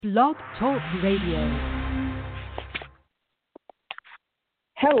Blog Talk Radio.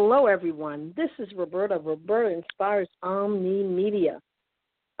 Hello, everyone. This is Roberta. Roberta Inspires Omni Media.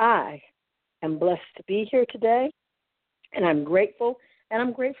 I am blessed to be here today, and I'm grateful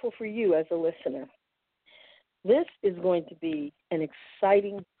for you as a listener. This is going to be an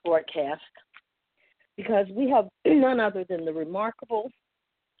exciting broadcast because we have none other than the remarkable,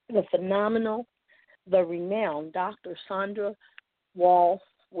 the phenomenal, the renowned Dr. Saundra Wall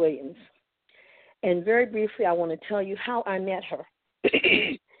Williams. And very briefly, I want to tell you how I met her.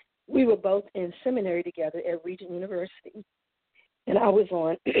 We were both in seminary together at Regent University, and I was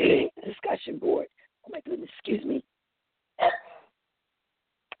on a discussion board. Oh, my goodness, excuse me.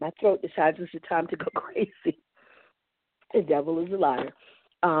 My throat decides it's the time to go crazy. The devil is a liar.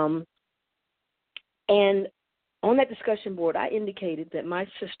 And on that discussion board, I indicated that my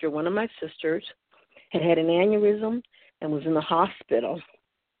sister, one of my sisters, had an aneurysm and was in the hospital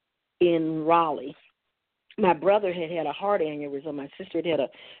in Raleigh. My brother had a heart aneurysm. My sister had a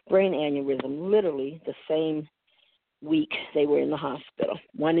brain aneurysm, literally the same week they were in the hospital,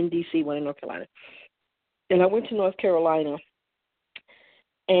 one in D.C., one in North Carolina. And I went to North Carolina,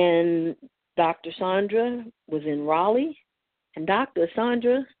 and Dr. Saundra was in Raleigh, and Dr.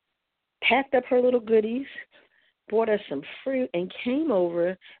 Saundra packed up her little goodies, bought us some fruit, and came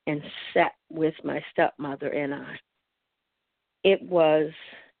over and sat with my stepmother and I. It was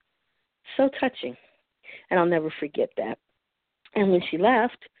so touching, and I'll never forget that. And when she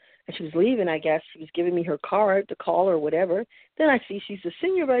left, and she was leaving, I guess, she was giving me her card to call or whatever, then I see she's the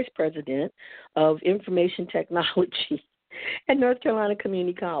Senior Vice President of Information Technology at North Carolina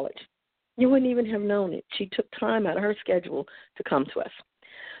Community College. You wouldn't even have known it. She took time out of her schedule to come to us.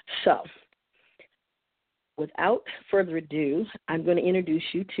 So, without further ado, I'm going to introduce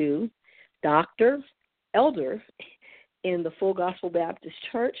you to Dr. Elder in the Full Gospel Baptist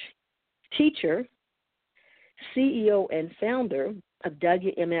Church, teacher, CEO and founder of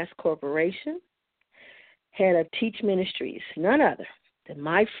WMS Corporation, head of Teach Ministries, none other than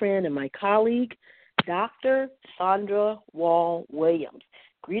my friend and my colleague, Dr. Saundra Wall Williams.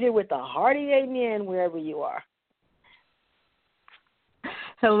 Greet her with a hearty amen wherever you are.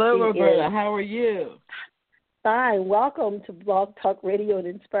 Hello, Roberta. How are you? Fine. Welcome to Blog Talk Radio and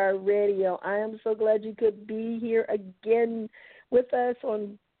Inspire Radio. I am so glad you could be here again with us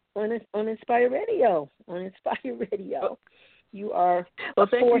on Inspire Radio. On Inspire Radio. You are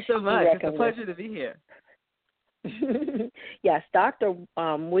thank you so much. It's a pleasure to be here. Yes, Dr.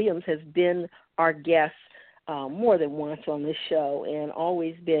 Williams has been our guest more than once on this show and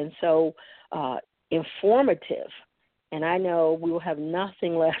always been so informative. And I know we will have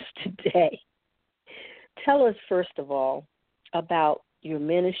nothing less today. Tell us, first of all, about your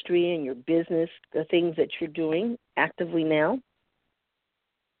ministry and your business, the things that you're doing actively now.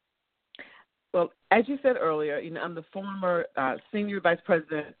 Well, as you said earlier, I'm the former senior vice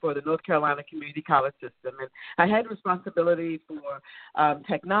president for the North Carolina Community College System, and I had responsibility for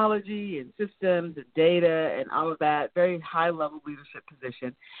technology and systems and data and all of that, very high-level leadership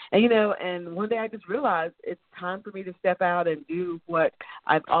position. And one day I just realized it's time for me to step out and do what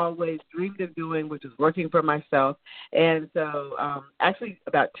I've always dreamed of doing, which is working for myself. And so actually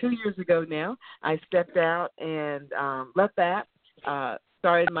about 2 years ago now, I stepped out and left that,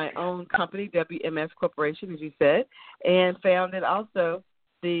 started my own company, WMS Corporation, as you said, and founded also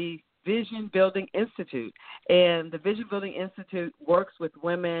the Vision Building Institute. And the Vision Building Institute works with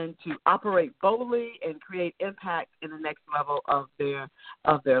women to operate boldly and create impact in the next level of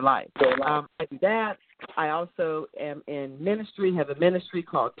their life. I do that. I also am in ministry, have a ministry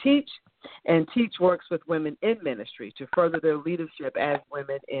called Teach, and Teach works with women in ministry to further their leadership as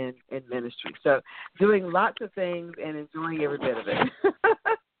women in ministry. So doing lots of things and enjoying every bit of it.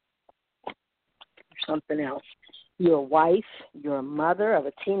 Something else. You're a wife, you're a mother of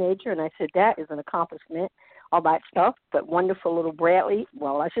a teenager, and I said that is an accomplishment, all that stuff, but wonderful little Bradley,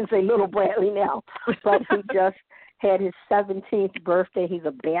 well, I shouldn't say little Bradley now, but he just had his 17th birthday. He's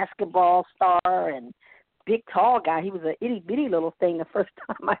a basketball star and big, tall guy. He was an itty-bitty little thing the first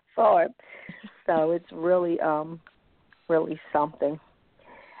time I saw him. So it's really, really something.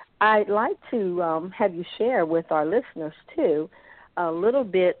 I'd like to have you share with our listeners, too, a little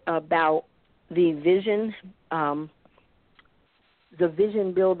bit about the Vision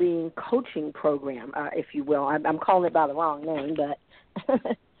Building Coaching Program, if you will. I'm calling it by the wrong name, but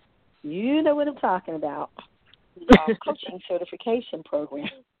you know what I'm talking about. Coaching Certification Program.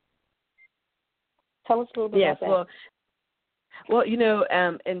 Tell us a little bit about that. Well,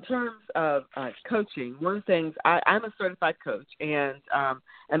 in terms of coaching, one of the things, I'm a certified coach, and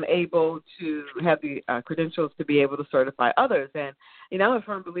I'm able to have the credentials to be able to certify others. And, I'm a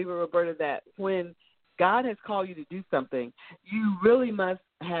firm believer, Roberta, that when God has called you to do something, you really must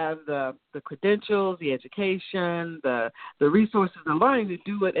have the credentials, the education, the resources, the learning to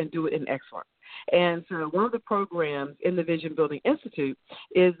do it and do it in excellence. And so one of the programs in the Vision Building Institute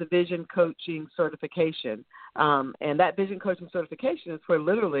is the Vision Coaching Certification. And that Vision Coaching Certification is where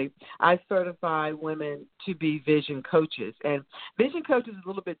literally I certify women to be vision coaches. And vision coaches is a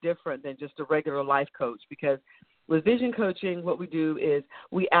little bit different than just a regular life coach, because with vision coaching, what we do is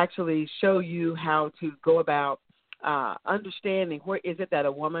we actually show you how to go about understanding where is it that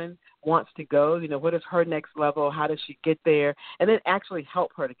a woman wants to go, what is her next level, how does she get there, and then actually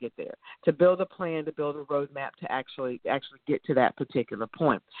help her to get there, to build a plan, to build a roadmap to actually get to that particular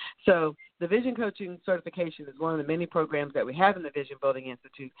point. So the Vision Coaching Certification is one of the many programs that we have in the Vision Building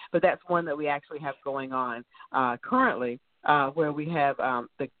Institute, but that's one that we actually have going on currently, where we have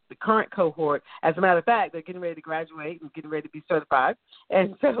the current cohort. As a matter of fact, they're getting ready to graduate and getting ready to be certified.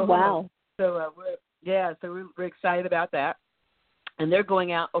 And so, wow. So we're excited about that. And they're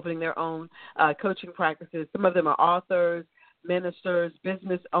going out, opening their own coaching practices. Some of them are authors, ministers,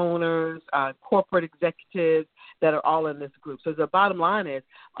 business owners, corporate executives that are all in this group. So the bottom line is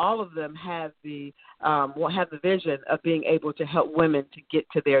all of them have the vision of being able to help women to get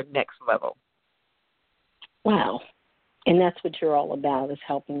to their next level. Wow. And that's what you're all about, is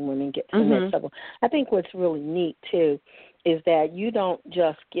helping women get to the next level. I think what's really neat, too, is that you don't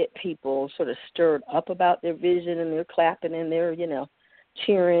just get people sort of stirred up about their vision and they're clapping and they're,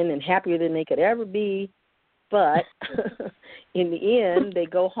 cheering and happier than they could ever be. But in the end, they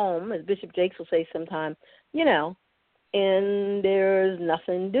go home, as Bishop Jakes will say sometime, and there's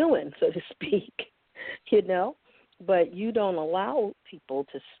nothing doing, so to speak, But you don't allow people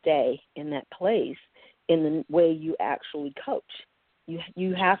to stay in that place in the way you actually coach.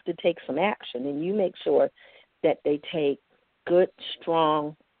 You have to take some action, and you make sure that they take good,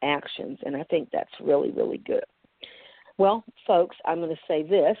 strong actions, and I think that's really, really good. Well, folks, I'm going to say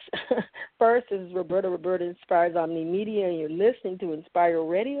this. First, this is Roberta. Roberta Inspires Omni Media, and you're listening to Inspire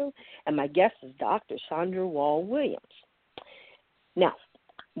Radio, and my guest is Dr. Saundra Wall Williams. Now,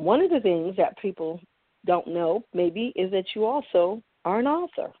 one of the things that people don't know, maybe, is that you also are an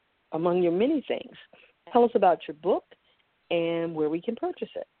author, among your many things. Tell us about your book and where we can purchase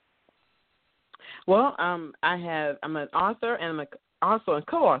it. Well, I'm an author, and I'm also a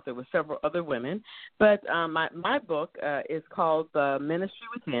co-author with several other women. But my book is called The Ministry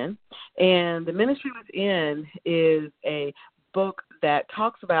Within, and The Ministry Within is a book that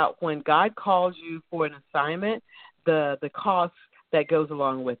talks about when God calls you for an assignment, the cost that goes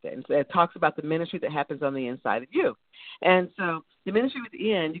along with it. And so it talks about the ministry that happens on the inside of you. And so The Ministry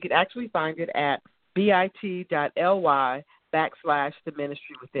Within, you can actually find it at bit.ly/The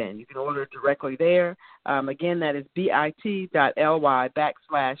Ministry Within. You can order it directly there. Again, that is bit.ly/The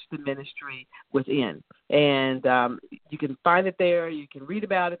Ministry Within. And you can find it there. You can read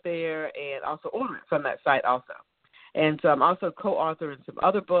about it there and also order it from that site also. And so I'm also co-author in some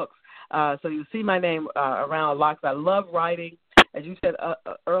other books. So you'll see my name around a lot, because I love writing. As you said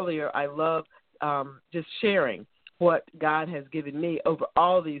earlier, I love just sharing what God has given me over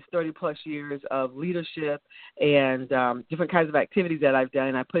all these 30-plus years of leadership and different kinds of activities that I've done.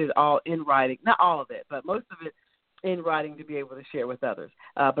 And I put it all in writing, not all of it, but most of it in writing to be able to share with others.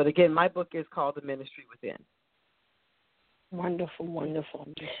 But, again, my book is called The Ministry Within. Wonderful, wonderful.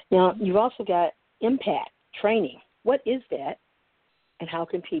 Now, you've also got impact training. What is that, and how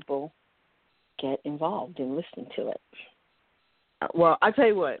can people get involved in listening to it? Well, I tell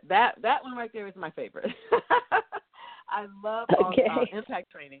you what, that one right there is my favorite. I love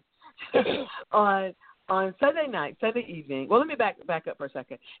impact training on Sunday evening. Well, let me back up for a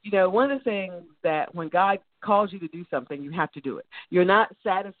second. One of the things that when God calls you to do something, you have to do it. You're not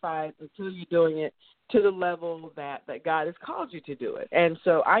satisfied until you're doing it to the level that God has called you to do it. And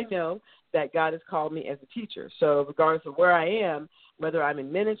so I know that God has called me as a teacher. So regardless of where I am, whether I'm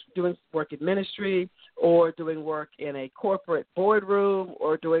in ministry, doing work in ministry, or doing work in a corporate boardroom,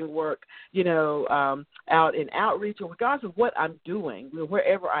 or doing work, out in outreach, or regardless of what I'm doing,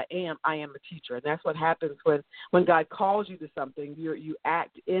 wherever I am a teacher. And that's what happens when God calls you to something. You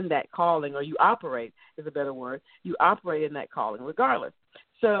act in that calling, or you operate is a better word. You operate in that calling regardless.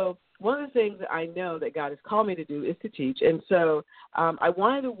 So one of the things that I know that God has called me to do is to teach. And so I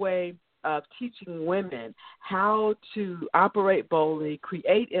wanted a way of teaching women how to operate boldly,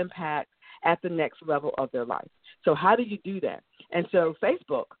 create impact at the next level of their life. So how do you do that? And so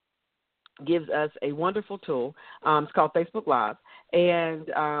Facebook gives us a wonderful tool. It's called Facebook Live. And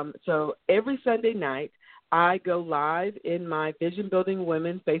so every Sunday night, I go live in my Vision Building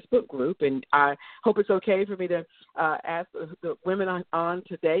Women Facebook group, and I hope it's okay for me to ask the women on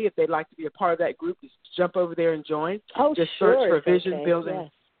today if they'd like to be a part of that group. Just jump over there and join. Oh, just sure, search for Vision Building.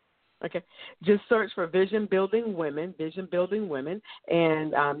 Yes. Okay, just search for Vision Building Women,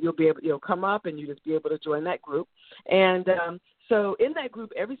 and you'll come up and you just be able to join that group. And so in that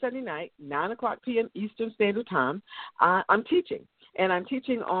group every Sunday night, 9:00 p.m. Eastern Standard Time, I'm teaching. And I'm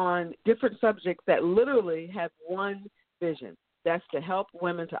teaching on different subjects that literally have one vision. That's to help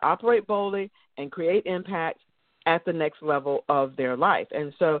women to operate boldly and create impact at the next level of their life.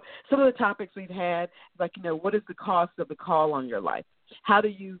 And so some of the topics we've had, like, what is the cost of the call on your life? How do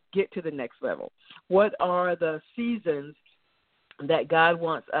you get to the next level? What are the seasons that God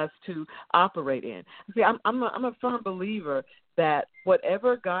wants us to operate in? See, I'm a firm believer that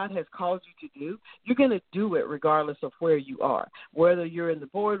whatever God has called you to do, you're going to do it regardless of where you are, whether you're in the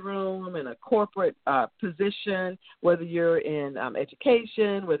boardroom, in a corporate position, whether you're in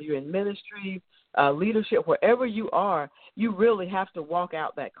education, whether you're in ministry, leadership, wherever you are, you really have to walk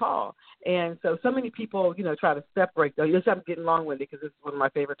out that call. And so many people, try to separate those. Yes, I'm getting long-winded because this is one of my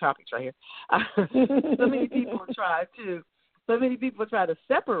favorite topics right here. So many people try to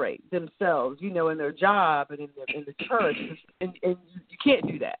separate themselves, in their job and in the church, and you can't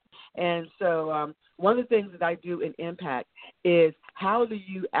do that. And so one of the things that I do in Impact is how do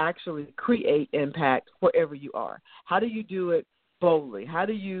you actually create impact wherever you are? How do you do it boldly? How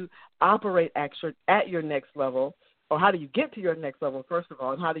do you operate at your next level, or how do you get to your next level, first of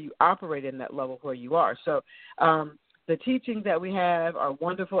all, and how do you operate in that level where you are? So the teachings that we have are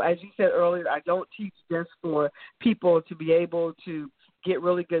wonderful. As you said earlier, I don't teach just for people to be able to get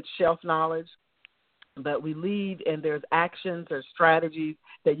really good shelf knowledge, but we lead, and there's actions or strategies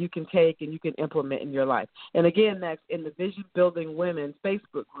that you can take and you can implement in your life. And again, that's in the Vision Building Women's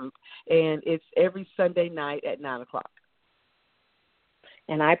Facebook group, and it's every Sunday night at 9:00.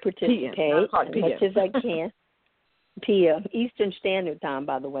 And I participate as much as I can. PM, Eastern Standard Time,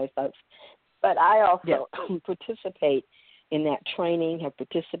 by the way, folks. But I also participate in that training, have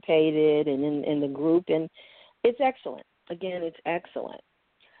participated in the group, and it's excellent. Again, it's excellent.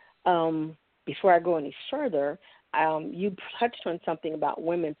 Before I go any further, you touched on something about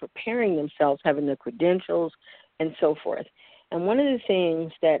women preparing themselves, having their credentials, and so forth. And one of the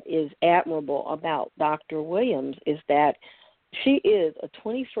things that is admirable about Dr. Williams is that she is a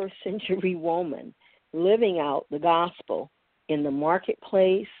 21st century woman living out the gospel in the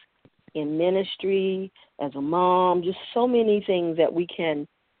marketplace, in ministry, as a mom, just so many things that we can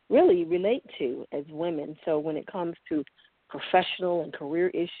really relate to as women. So when it comes to professional and career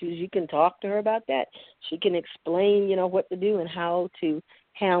issues, you can talk to her about that. She can explain, what to do and how to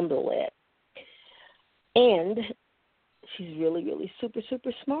handle it. And she's really, really super,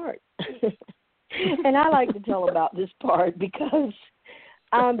 super smart. And I like to tell about this part because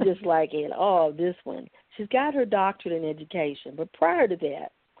I'm just like in awe of this one. She's got her doctorate in education, but prior to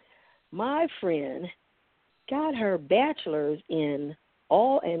that, my friend got her bachelor's in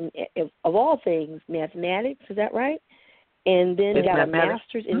of all things, mathematics. Is that right? And then got a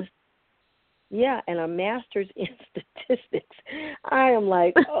master's in and a master's in statistics. I am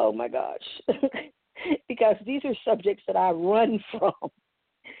like, oh my gosh, because these are subjects that I run from,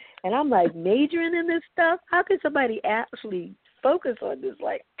 and I'm like majoring in this stuff. How can somebody actually focus on this?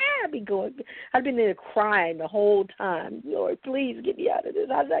 Like, I've been there crying the whole time. Lord, please get me out of this.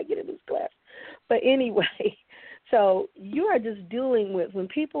 How did I get in this class? But anyway, so you are just dealing with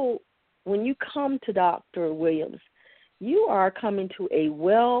when you come to Dr. Williams, you are coming to a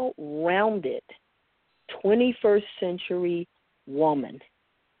well-rounded 21st century woman,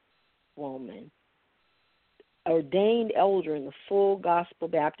 ordained elder in the Full Gospel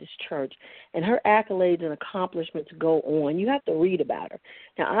Baptist Church, and her accolades and accomplishments go on. You have to read about her.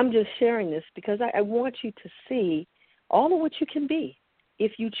 Now, I'm just sharing this because I want you to see all of what you can be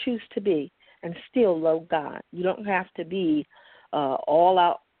if you choose to be and still love God. You don't have to be all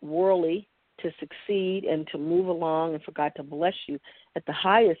out worldly to succeed and to move along and for God to bless you at the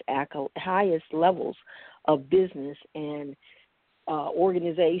highest levels of business and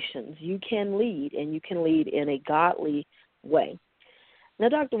organizations. You can lead, and you can lead in a godly way. Now,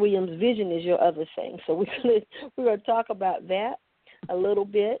 Dr. Williams, vision is your other thing, so we're going to talk about that a little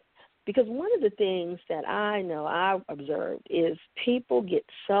bit, because one of the things that I know I've observed is people get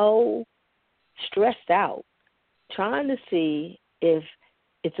so stressed out trying to see if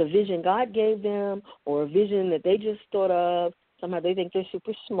it's a vision God gave them or a vision that they just thought of. Somehow they think they're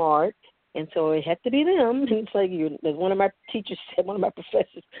super smart, And so it had to be them. And it's like, as one of my teachers said, one of my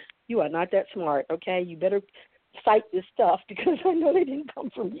professors, you are not that smart, okay? You better cite this stuff because I know they didn't come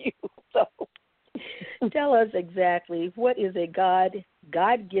from you. So tell us exactly what is a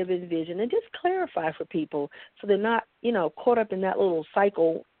God-given vision, and just clarify for people so they're not, caught up in that little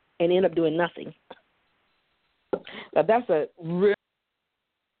cycle and end up doing nothing. Now, that's a real,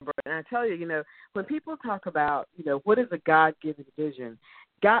 and I tell you, when people talk about, what is a God-given vision,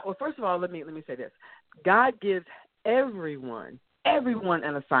 well, first of all, let me say this. God gives everyone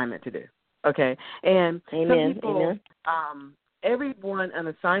an assignment to do, okay? And Amen. some people, everyone an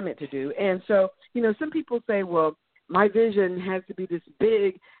assignment to do. And so, some people say, well, my vision has to be this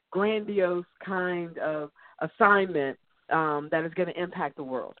big, grandiose kind of assignment that is going to impact the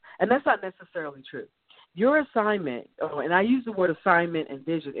world. And that's not necessarily true. Your assignment, and I use the word assignment and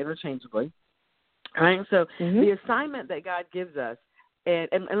vision interchangeably, right? So the assignment that God gives us, and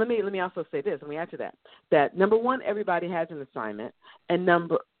let me also say this, let me add to that number one, everybody has an assignment, and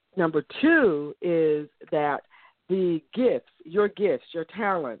number two is that the gifts, your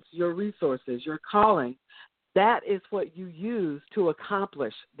talents, your resources, your calling, that is what you use to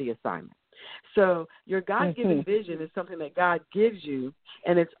accomplish the assignment. So your God-given vision is something that God gives you,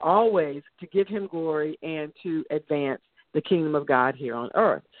 and it's always to give him glory and to advance the kingdom of God here on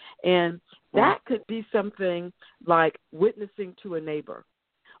earth. And that could be something like witnessing to a neighbor,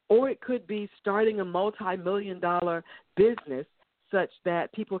 or it could be starting a multi-million-dollar business such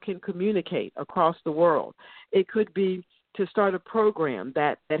that people can communicate across the world. It could be to start a program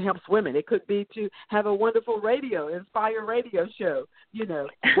that helps women. It could be to have a wonderful Inspire radio show,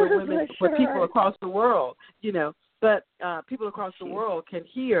 for women, for people across the world, But people across the world can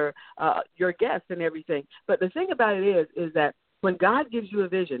hear your guests and everything. But the thing about it is that when God gives you a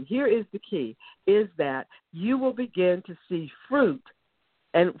vision, here is the key, is that you will begin to see fruit,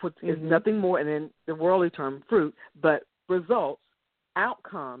 and which is nothing more, and in the worldly term, fruit, but results,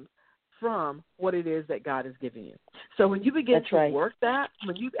 outcomes from what it is that God is giving you. So when you begin work that,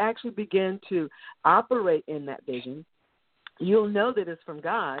 when you actually begin to operate in that vision, you'll know that it's from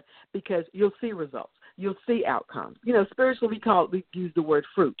God because you'll see results. You'll see outcomes. Spiritually we use the word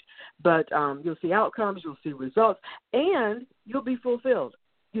fruit, but you'll see outcomes, you'll see results, and you'll be fulfilled.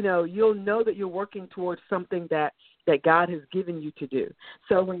 You'll know that you're working towards something that God has given you to do.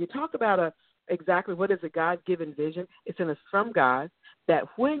 So when you talk about exactly what is a God-given vision, it's from God, that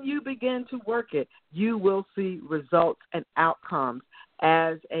when you begin to work it, you will see results and outcomes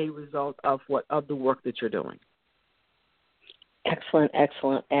as a result of the work that you're doing. Excellent.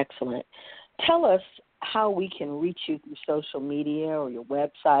 Tell us how we can reach you through social media or your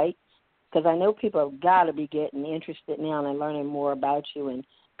website, because I know people have got to be getting interested now and learning more about you and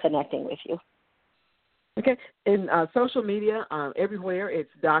connecting with you. Okay. In social media, everywhere, it's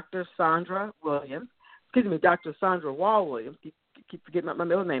Dr. Saundra Williams. Dr. Saundra Wall Williams. Keep forgetting my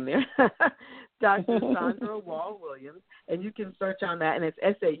middle name there. Dr. Saundra Wall Williams. And you can search on that, and it's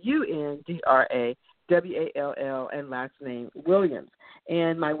SAUNDRAWALL and last name Williams.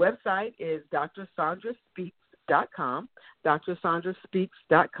 And my website is drsaundraspeaks.com,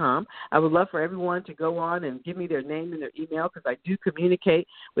 drsaundraspeaks.com. I would love for everyone to go on and give me their name and their email, because I do communicate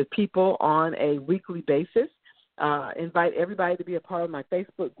with people on a weekly basis. Invite everybody to be a part of my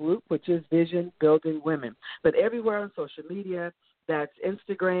Facebook group, which is Vision Building Women. But everywhere on social media, that's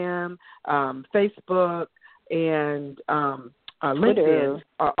Instagram, Facebook, and LinkedIn,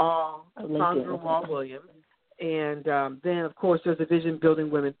 are all Saundra Wall Williams. And then, of course, there's a Vision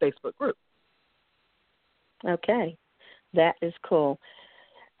Building Women Facebook group. Okay. That is cool.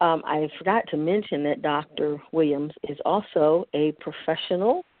 I forgot to mention that Dr. Williams is also a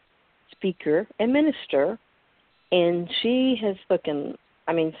professional speaker and minister, and she has spoken,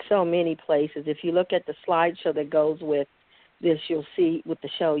 so many places. If you look at the slideshow that goes with this, you'll see with the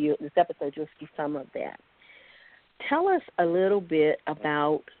show, this episode, you'll see some of that. Tell us a little bit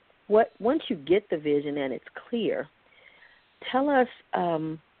about once you get the vision and it's clear, tell us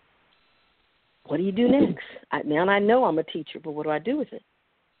what do you do next? Now I know I'm a teacher, but what do I do with it?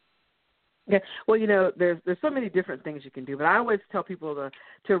 Yeah. Well, there's so many different things you can do, but I always tell people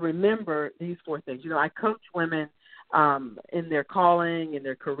to remember these four things. I coach women in their calling, in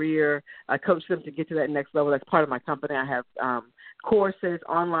their career. I coach them to get to that next level. That's part of my company. I have courses,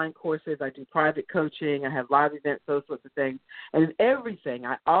 online courses. I do private coaching. I have live events, those sorts of things. And in everything,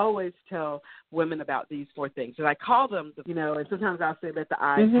 I always tell women about these four things. And I call them, and sometimes I'll say let the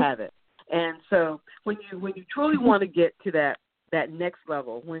eyes have it. And so when you truly want to get to that next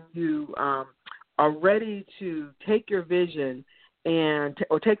level, when you are ready to take your vision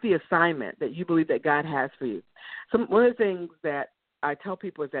or take the assignment that you believe that God has for you. One of the things that I tell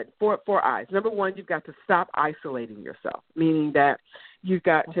people is that four I's. Number one, you've got to stop isolating yourself, meaning that you've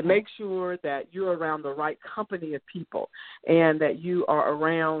got to make sure that you're around the right company of people and that you are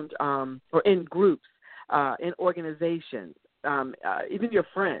around or in groups, in organizations, even your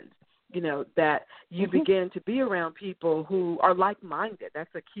friends, that you begin to be around people who are like-minded. That's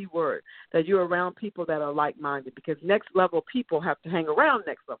a key word, that you're around people that are like-minded, because next-level people have to hang around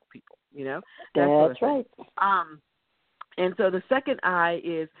next-level people, That's right. And so the second I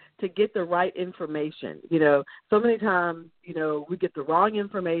is to get the right information. So many times, we get the wrong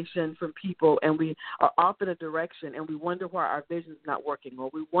information from people and we are off in a direction and we wonder why our vision is not working, or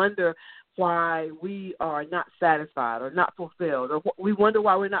we wonder why we are not satisfied or not fulfilled, or we wonder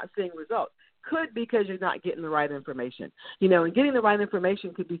why we're not seeing results. Could be because you're not getting the right information. And getting the right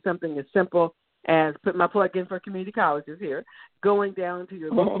information could be something as simple as, put my plug in for community colleges here, going down to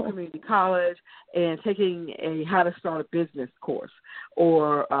your local community college and taking a how to start a business course.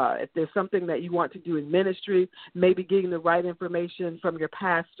 Or if there's something that you want to do in ministry, maybe getting the right information from your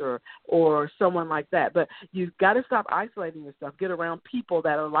pastor or someone like that. But you've got to stop isolating yourself. Get around people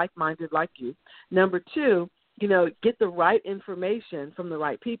that are like-minded like you. Number two, get the right information from the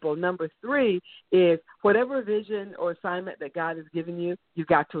right people. Number three is whatever vision or assignment that God has given you, you've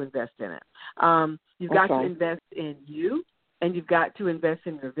got to invest in it. You've got to invest in you, and you've got to invest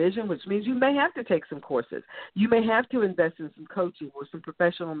in your vision, which means you may have to take some courses. You may have to invest in some coaching or some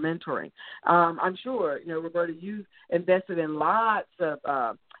professional mentoring. I'm sure, Roberta, you've invested in lots of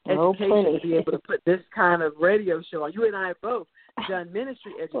education to be able to put this kind of radio show on. You and I have both done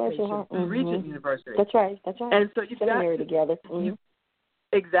ministry education through Regent University. That's right. And so you've got to together.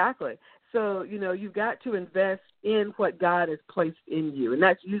 Exactly. So, you've got to invest in what God has placed in you, and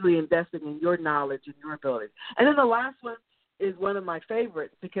that's usually investing in your knowledge and your abilities. And then the last one is one of my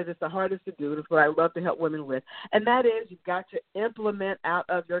favorites because it's the hardest to do. It's what I love to help women with, and that is you've got to implement out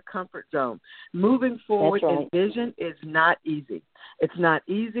of your comfort zone. Moving forward in vision is not easy. It's not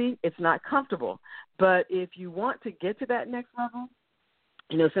easy. It's not comfortable. But if you want to get to that next level,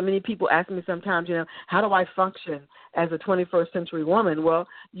 so many people ask me sometimes, how do I function as a 21st century woman? Well,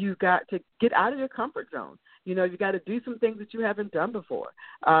 you've got to get out of your comfort zone. You've got to do some things that you haven't done before.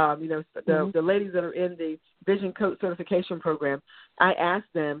 The ladies that are in the Vision Coach certification program, I ask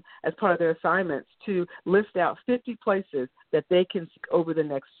them as part of their assignments to list out 50 places that they can speak over the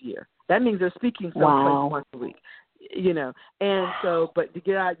next year. That means they're speaking someplace once a week. And so, but to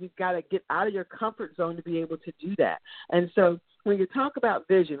get out, you've got to get out of your comfort zone to be able to do that. And so when you talk about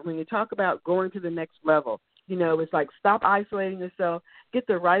vision, when you talk about going to the next level, it's like stop isolating yourself, get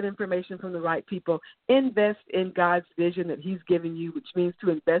the right information from the right people, invest in God's vision that he's given you, which means to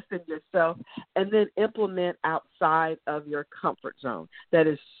invest in yourself, and then implement outside of your comfort zone. That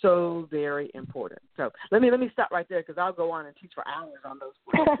is so very important. So let me stop right there because I'll go on and teach for hours on those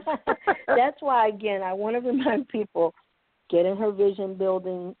points. That's why, again, I want to remind people, get in her vision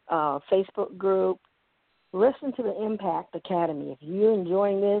building Facebook group, listen to the Impact Academy. If you're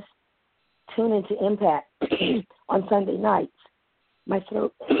enjoying this, tune into Impact on Sunday nights. My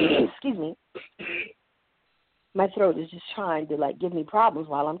throat, excuse me, my throat is just trying to give me problems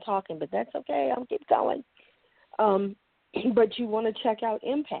while I'm talking, but that's okay. I'll keep going. But you want to check out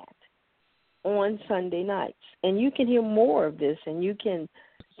Impact on Sunday nights, and you can hear more of this, and you can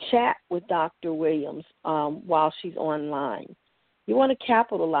chat with Dr. Williams while she's online. You want to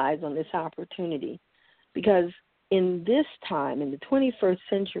capitalize on this opportunity because in this time, in the 21st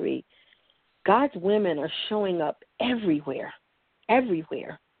century, God's women are showing up everywhere.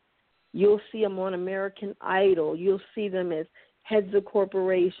 You'll see them on American Idol. You'll see them as heads of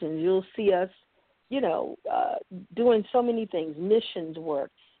corporations. You'll see us, doing so many things, missions work,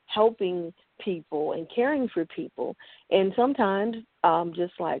 helping people and caring for people. And sometimes,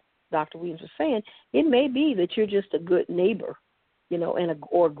 just like Dr. Williams was saying, it may be that you're just a good neighbor,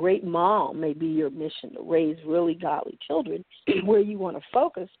 or a great mom may be your mission to raise really godly children where you want to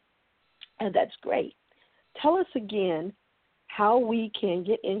focus. And that's great. Tell us again how we can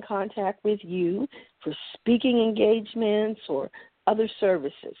get in contact with you for speaking engagements or other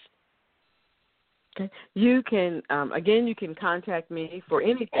services. Okay. You can, you can contact me for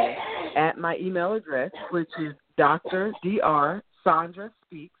anything at my email address, which is Dr. Saundra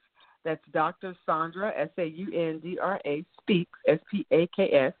Speaks. That's Dr. Saundra, Saundra, Speaks,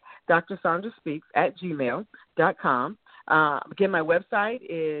 Spaks, Dr. Saundra Speaks at gmail.com. Again, my website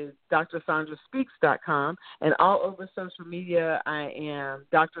is drsaundraspeaks.com, and all over social media, I am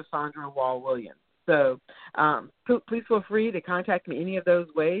Dr. Saundra Wall Williams. So please feel free to contact me any of those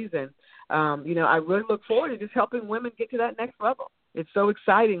ways, and, I really look forward to just helping women get to that next level. It's so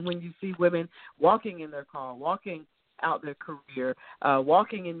exciting when you see women walking in their call, walking out their career,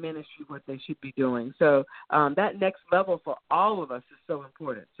 walking in ministry, what they should be doing. So that next level for all of us is so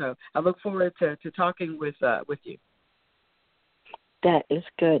important. So I look forward to talking with you. That is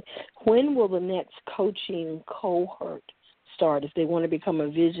good. When will the next coaching cohort start if they want to become a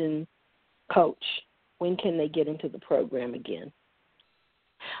vision coach? When can they get into the program again?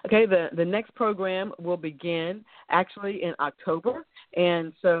 Okay, the next program will begin actually in October,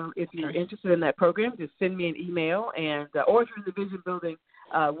 and so if you're interested in that program, just send me an email, and or if you're in the Vision Building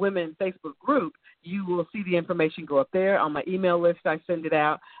Women Facebook group, you will see the information go up there. On my email list, I send it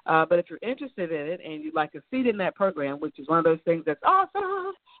out. But if you're interested in it and you'd like a seat in that program, which is one of those things that's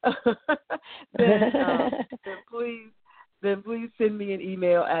awesome, then please send me an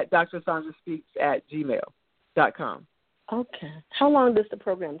email at drsaundraspeaks@gmail.com. Okay. How long does the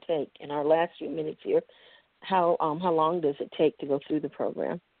program take? In our last few minutes here, how long does it take to go through the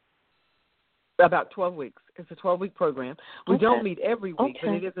program? About 12 weeks. It's a 12-week program. We don't meet every week,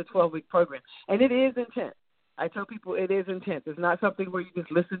 but it is a 12-week program. And it is intense. I tell people it is intense. It's not something where you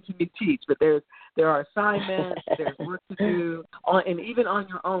just listen to me teach, but there are assignments, there's work to do, and even on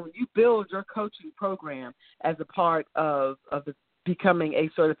your own. You build your coaching program as a part of the becoming a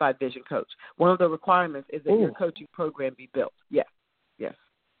certified vision coach. One of the requirements is that your coaching program be built. Yes.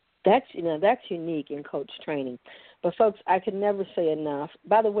 That's unique in coach training. But folks, I can never say enough.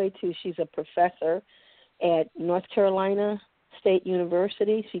 By the way, too, she's a professor at North Carolina State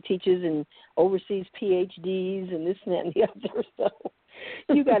University. She teaches and oversees PhDs and this and that and the other. So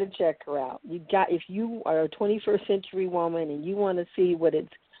you got to check her out. If you are a 21st century woman and you want to see what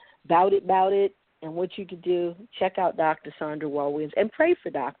it's about it and what you could do, check out Dr. Saundra Wall Williams and pray for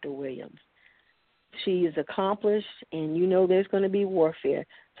Dr. Williams. She is accomplished, and you know there's going to be warfare.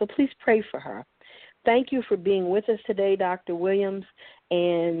 So please pray for her. Thank you for being with us today, Dr. Williams,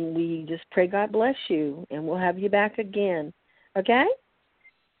 and we just pray God bless you, and we'll have you back again. Okay?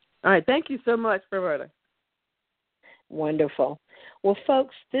 All right. Thank you so much, Roberta. Wonderful. Well,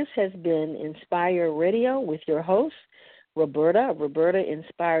 folks, this has been Inspire Radio with your host, Roberta. Roberta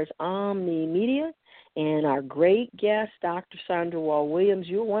Inspires Omni Media, and our great guest, Dr. Saundra Wall Williams.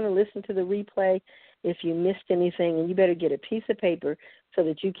 You'll want to listen to the replay if you missed anything, and you better get a piece of paper so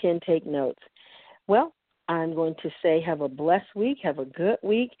that you can take notes. Well, I'm going to say have a blessed week, have a good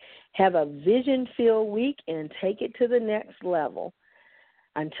week, have a vision-filled week, and take it to the next level.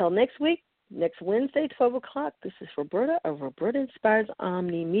 Until next week, next Wednesday, 12 o'clock, this is Roberta of Roberta Inspires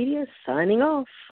Omni Media signing off.